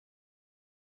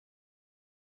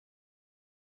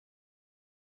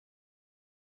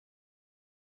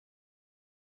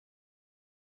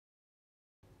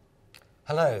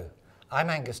Hello, I'm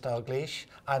Angus Dalgleish.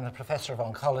 I'm the Professor of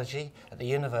Oncology at the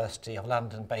University of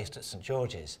London based at St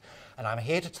George's, and I'm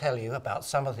here to tell you about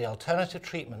some of the alternative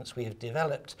treatments we have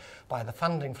developed by the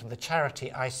funding from the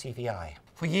charity ICVI.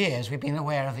 For years we've been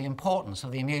aware of the importance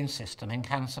of the immune system in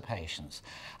cancer patients,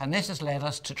 and this has led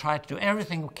us to try to do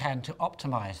everything we can to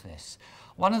optimise this.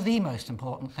 One of the most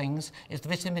important things is the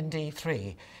vitamin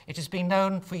D3. It has been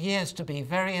known for years to be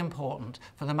very important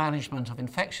for the management of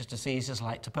infectious diseases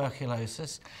like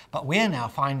tuberculosis, but we're now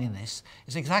finding this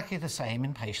is exactly the same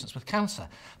in patients with cancer,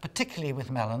 particularly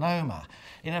with melanoma.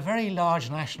 In a very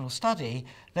large national study,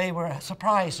 they were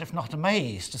surprised, if not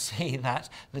amazed, to see that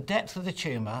the depth of the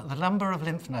tumour, the number of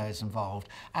lymph nodes involved,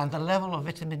 and the level of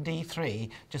vitamin D3,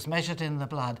 just measured in the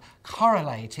blood,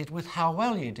 correlated with how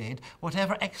well you did,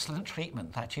 whatever excellent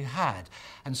treatment that you had.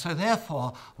 And so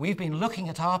therefore, we've been looking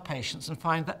at our patients and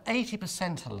find that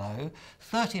 80% are low,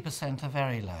 30% are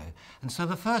very low. And so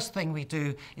the first thing we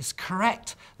do is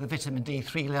correct the vitamin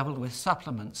D3 level with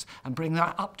supplements and bring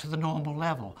that up to the normal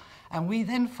level. And we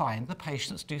then find the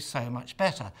patients do so much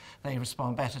better. They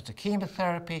respond better to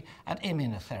chemotherapy and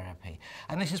immunotherapy.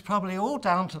 And this is probably all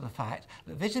down to the fact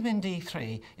that vitamin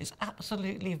D3 is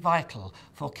absolutely vital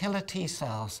for killer T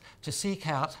cells to seek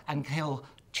out and kill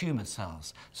tumour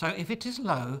cells. So if it is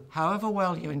low, however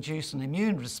well you induce an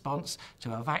immune response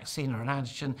to a vaccine or an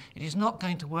antigen, it is not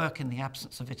going to work in the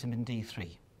absence of vitamin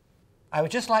D3. I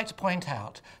would just like to point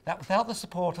out that without the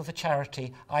support of the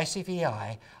charity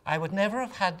ICVI, I would never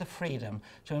have had the freedom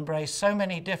to embrace so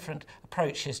many different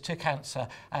approaches to cancer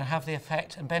and have the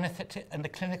effect and benefit in the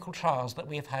clinical trials that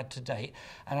we have had to date.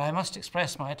 And I must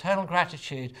express my eternal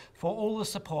gratitude for all the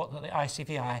support that the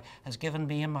ICVI has given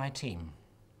me and my team.